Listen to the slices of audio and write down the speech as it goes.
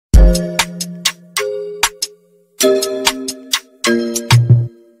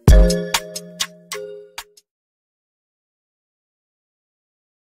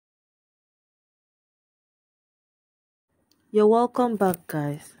You're welcome back,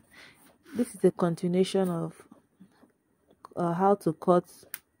 guys. This is a continuation of how to cut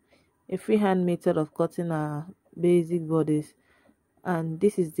a freehand method of cutting our basic bodies, and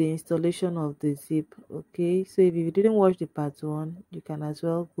this is the installation of the zip. Okay, so if you didn't watch the part one, you can as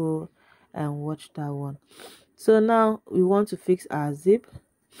well go and watch that one. So now we want to fix our zip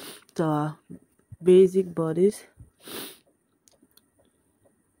to our basic bodies.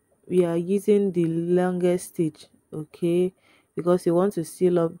 We are using the longest stitch, okay, because you want to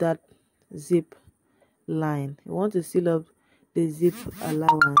seal up that zip line. You want to seal up the zip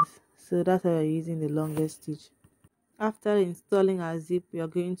allowance, so that's why we're using the longest stitch. After installing our zip, we are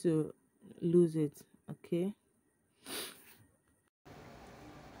going to lose it, okay.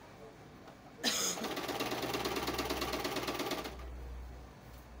 Little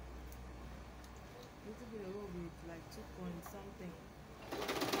bit of with like 2 point something.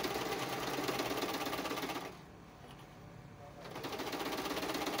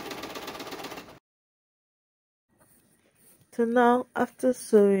 So now, after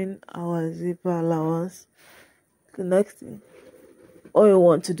sewing our zipper allowance, the next thing all you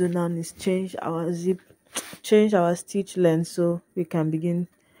want to do now is change our stitch length so we can begin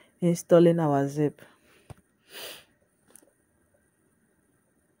installing our zip.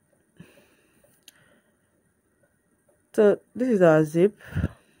 So this is our zip.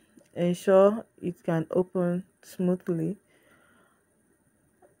 Ensure it can open smoothly.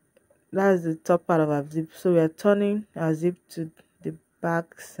 That's the top part of our zip. So we are turning our zip to the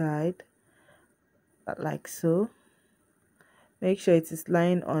back side like so. Make sure it is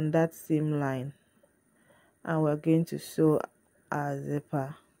lying on that same line, and we're going to sew our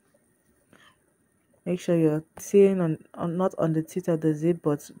zipper. Make sure you're sewing on not on the teeth of the zip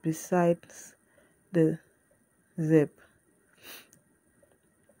but besides the zip.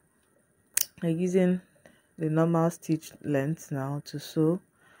 We're using the normal stitch length now to sew.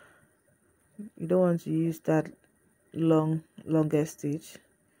 You don't want to use that longest stitch.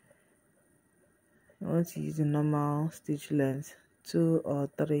 You want to use the normal stitch length, 2 or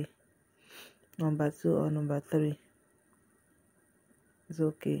 3. Number 2 or number 3 is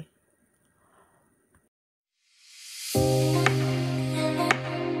okay.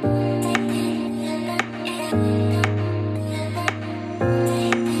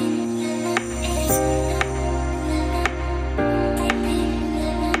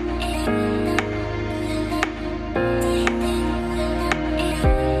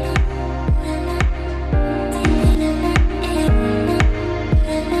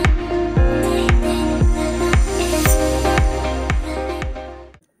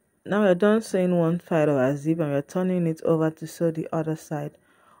 Now we're done sewing one side of our zip and we're turning it over to sew the other side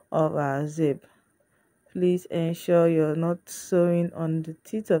of our zip. Please ensure you're not sewing on the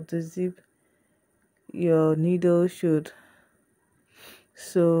teeth of the zip. Your needle should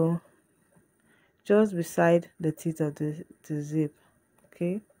sew just beside the teeth of the zip,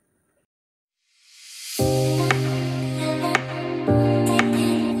 okay?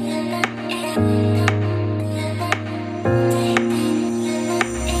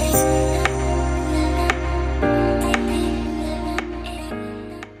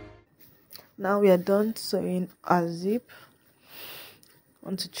 Now we are done sewing our zip. I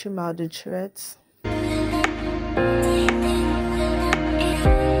want to trim out the threads.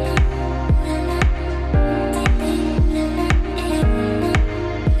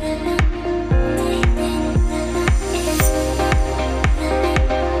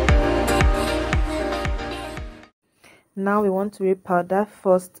 Now we want to rip out that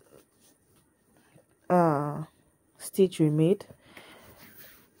first stitch we made.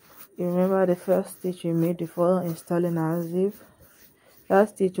 You remember the first stitch we made before installing our zip? That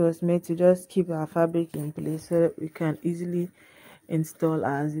stitch was made to just keep our fabric in place so that we can easily install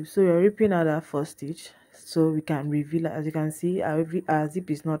our zip. So we're ripping out our first stitch so we can reveal. As you can see, our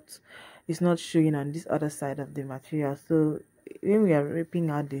zip is not showing on this other side of the material. So when we are ripping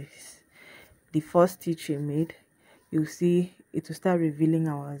out the first stitch we made, you see it will start revealing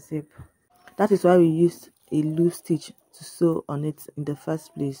our zip. That is why we used a loose stitch to sew on it in the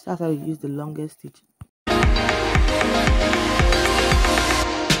first place. That's why we use the longest stitch.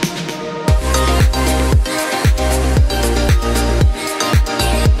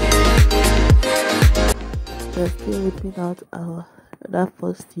 We're still ripping out that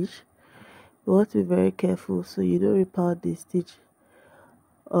first stitch. You want to be very careful so you don't rip out the stitch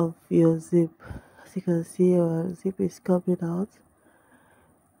of your zip. As you can see, our zip is coming out.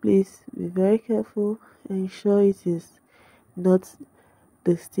 Please be very careful. Ensure it is not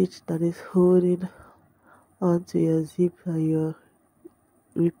the stitch that is holding onto your zip that you're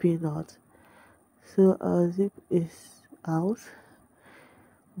ripping out. So our zip is out,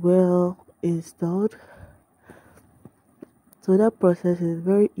 well installed. So that process is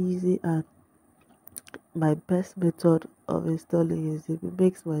very easy, and my best method of installing is zip. It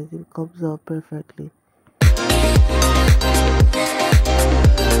makes my zip comes out perfectly.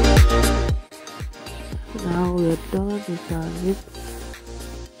 Now we're done with our zip.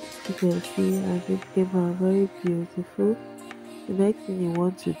 You can see our zip came out very beautiful. The next thing you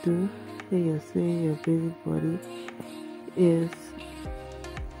want to do when you're sewing your basic body is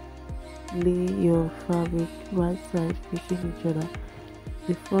lay your fabric right side facing each other,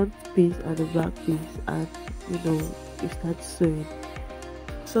 the front piece and the back piece, and you start sewing.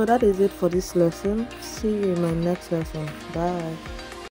 So that is it for this lesson. See you in my next lesson. Bye.